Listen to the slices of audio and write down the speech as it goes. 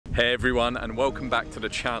Hey everyone, and welcome back to the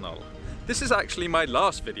channel. This is actually my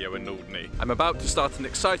last video in Alderney. I'm about to start an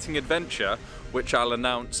exciting adventure, which I'll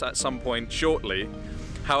announce at some point shortly.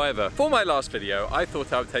 However, for my last video, I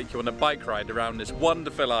thought I would take you on a bike ride around this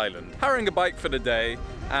wonderful island. Hiring a bike for the day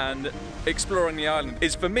and exploring the island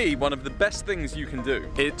is for me one of the best things you can do.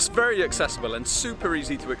 It's very accessible and super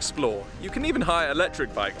easy to explore. You can even hire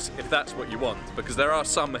electric bikes if that's what you want, because there are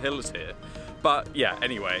some hills here. But yeah,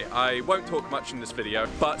 anyway, I won't talk much in this video,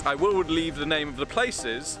 but I will leave the name of the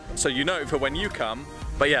places so you know for when you come.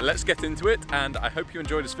 But yeah, let's get into it, and I hope you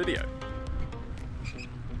enjoy this video.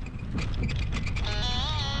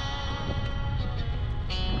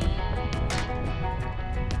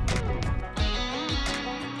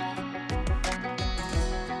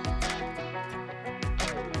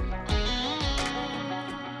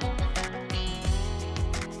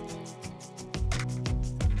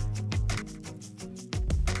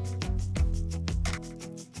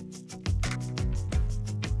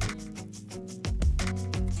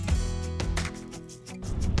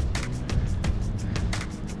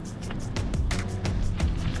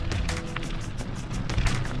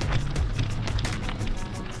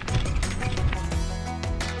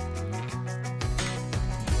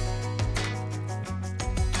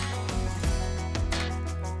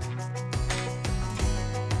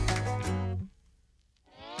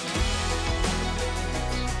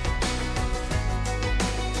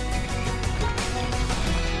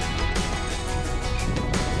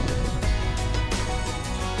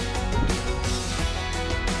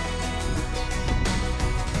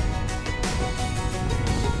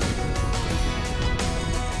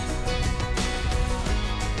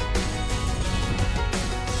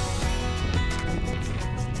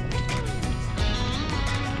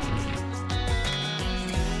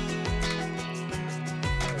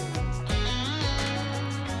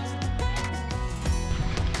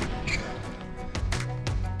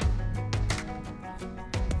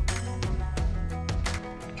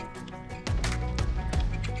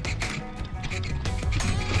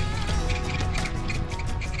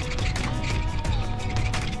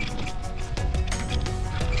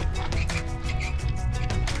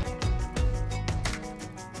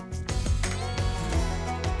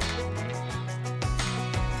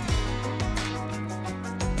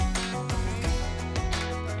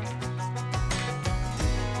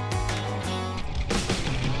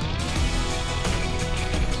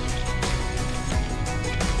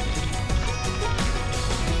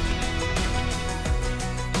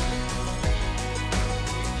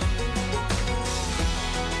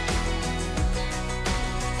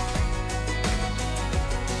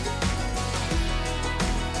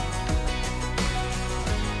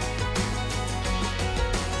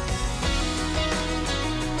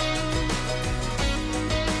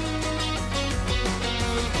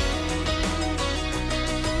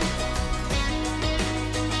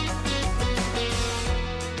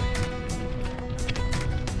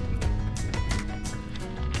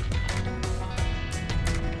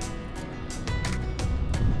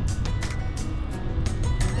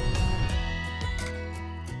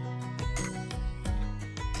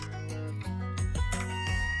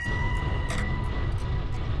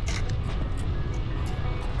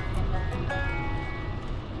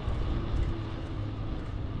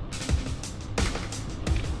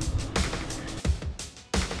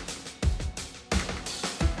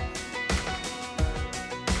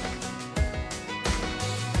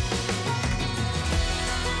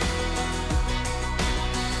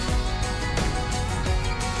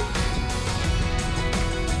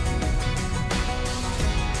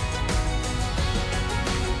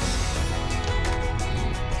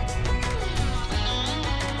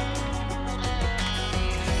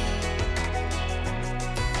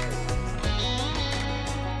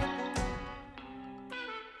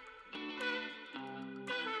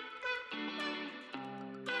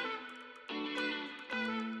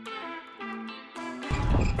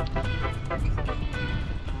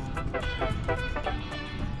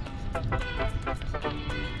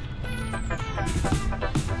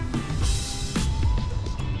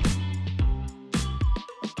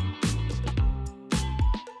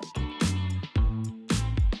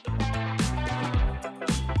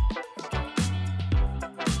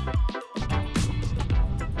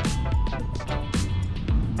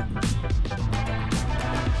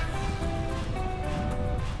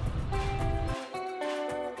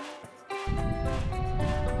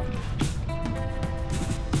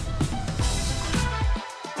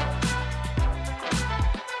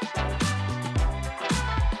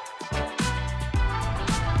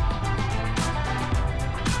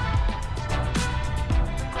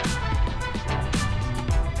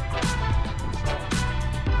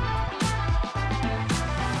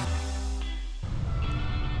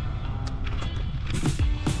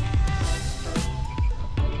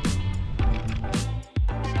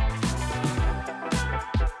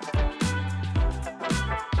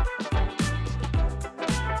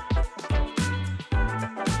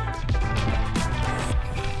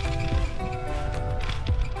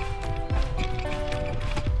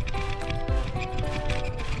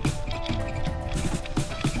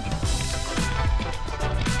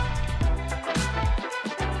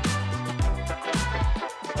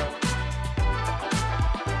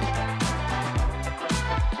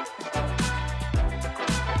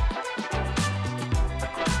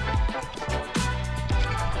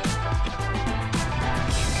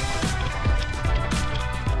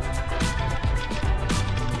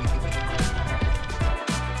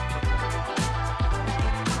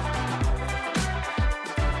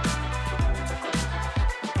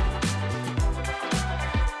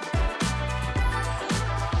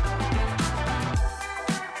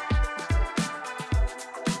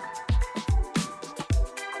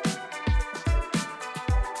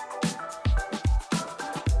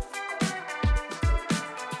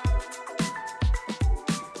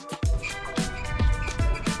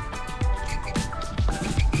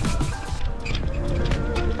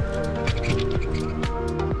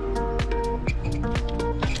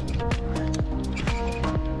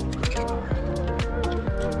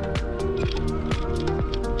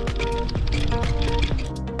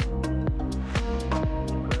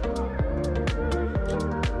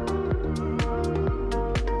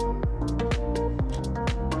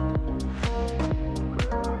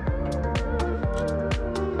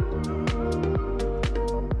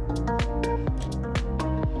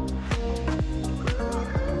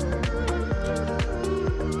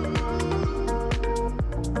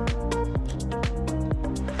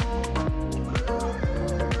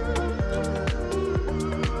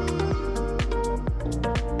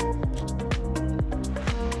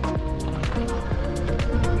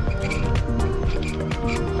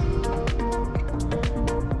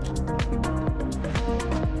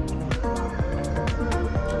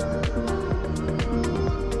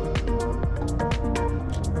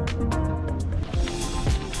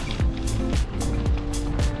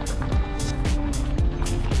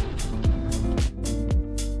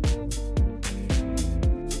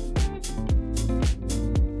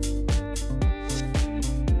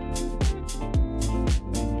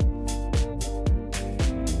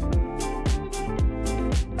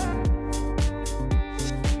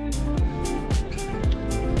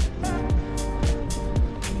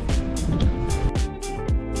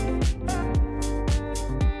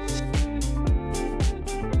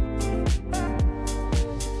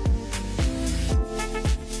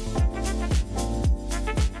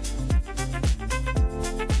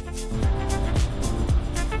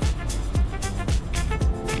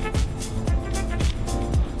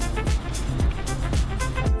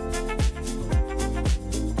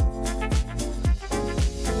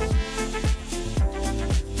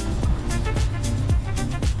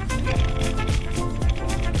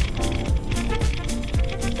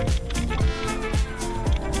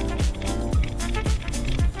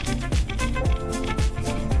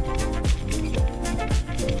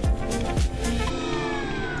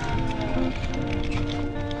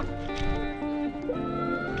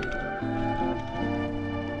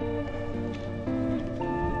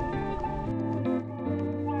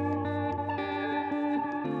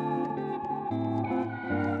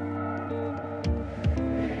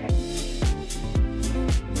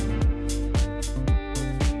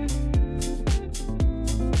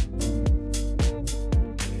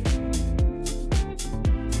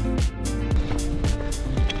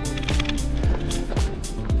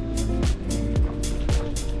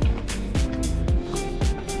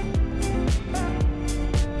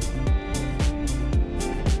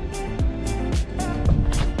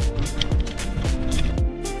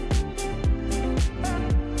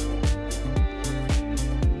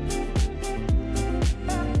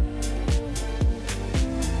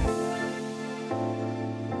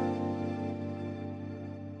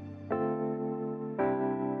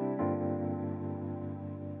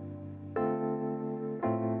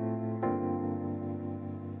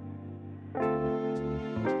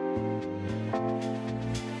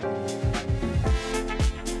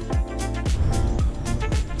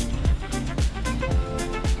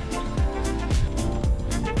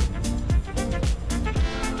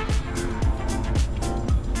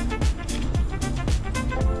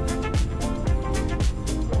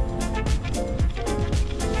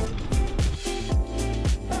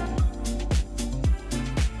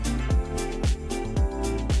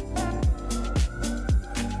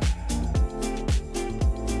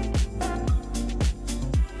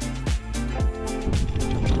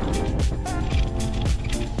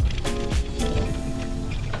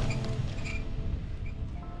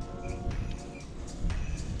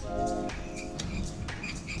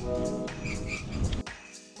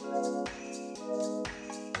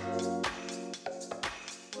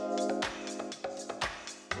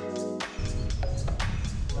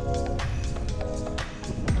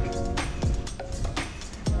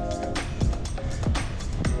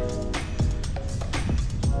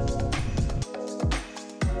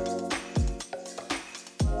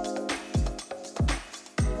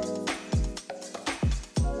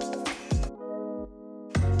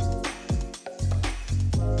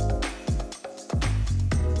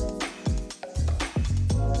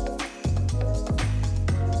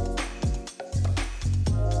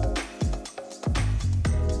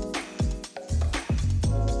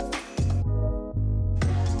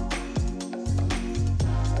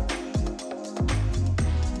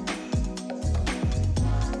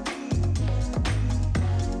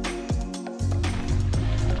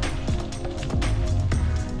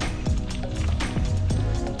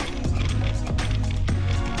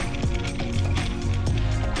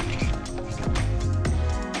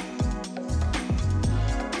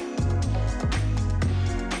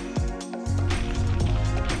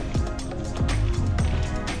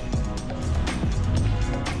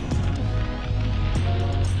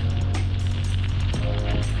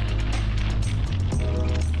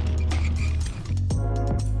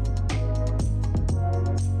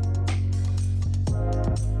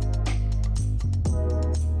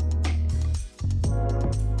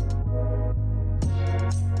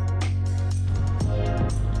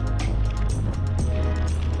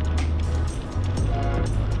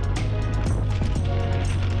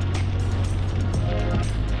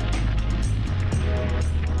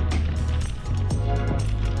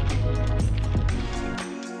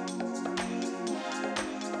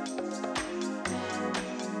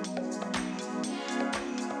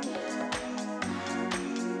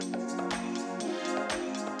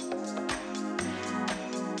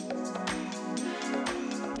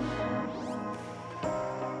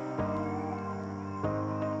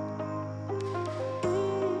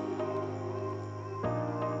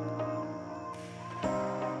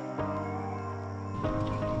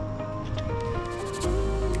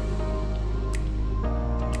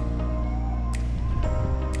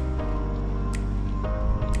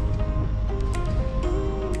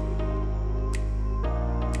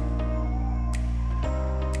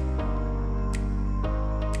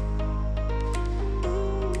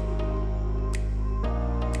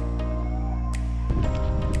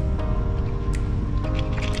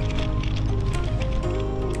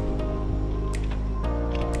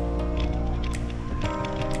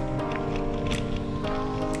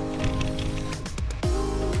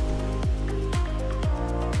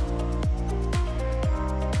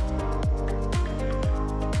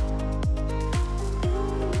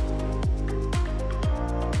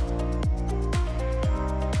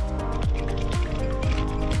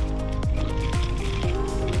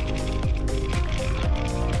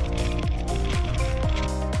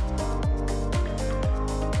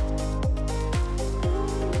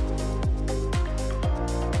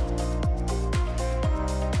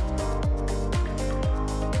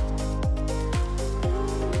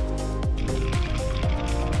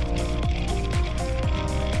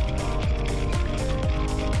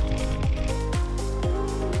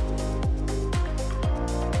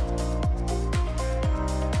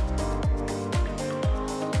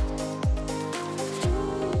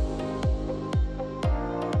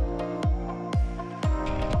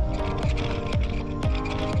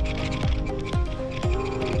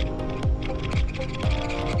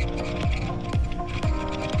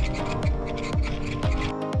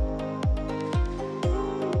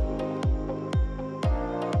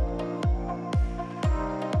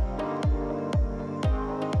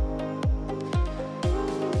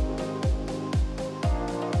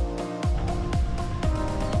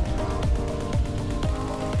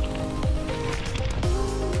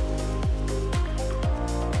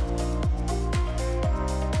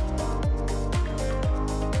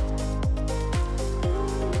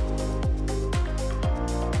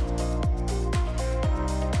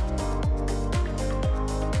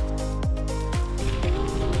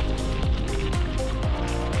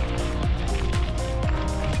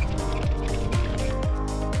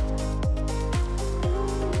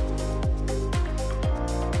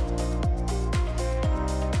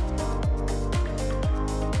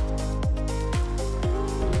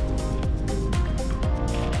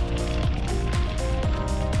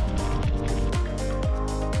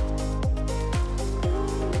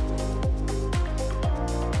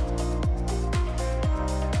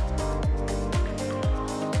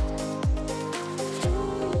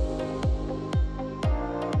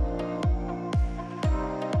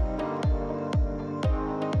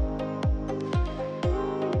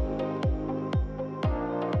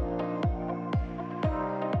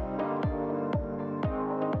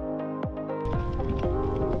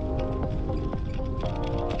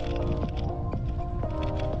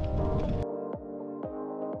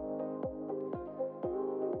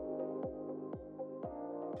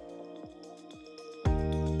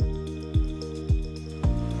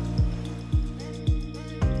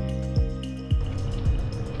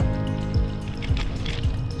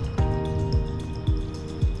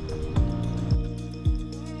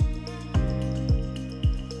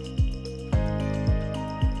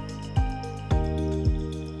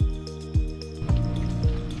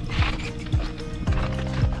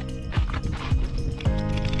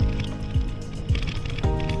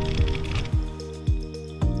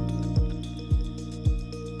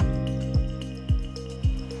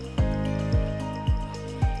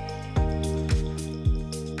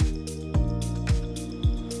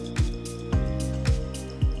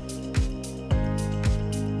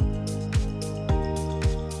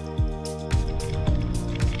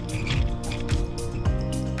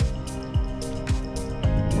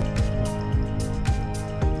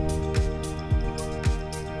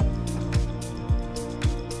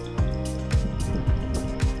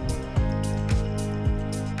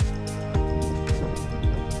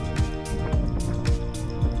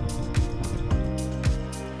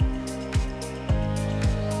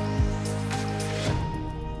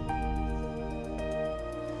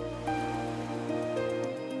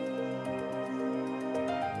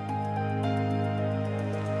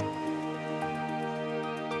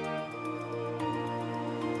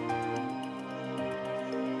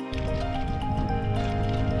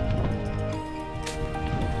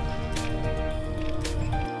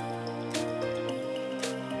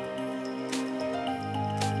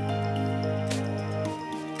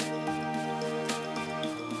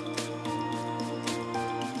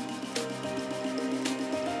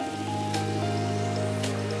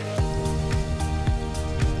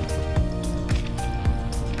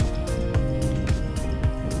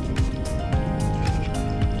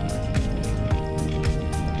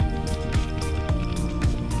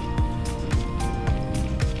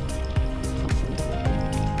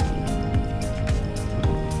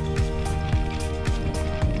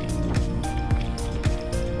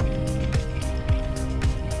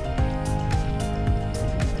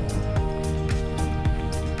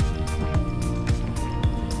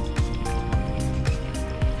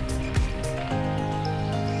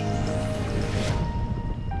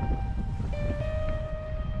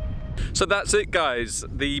 So that's it guys,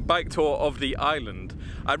 the bike tour of the island.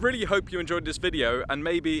 I really hope you enjoyed this video and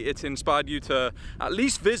maybe it inspired you to at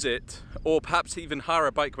least visit or perhaps even hire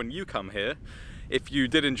a bike when you come here. If you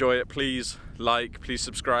did enjoy it, please like, please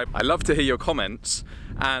subscribe. I love to hear your comments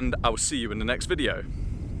and I will see you in the next video.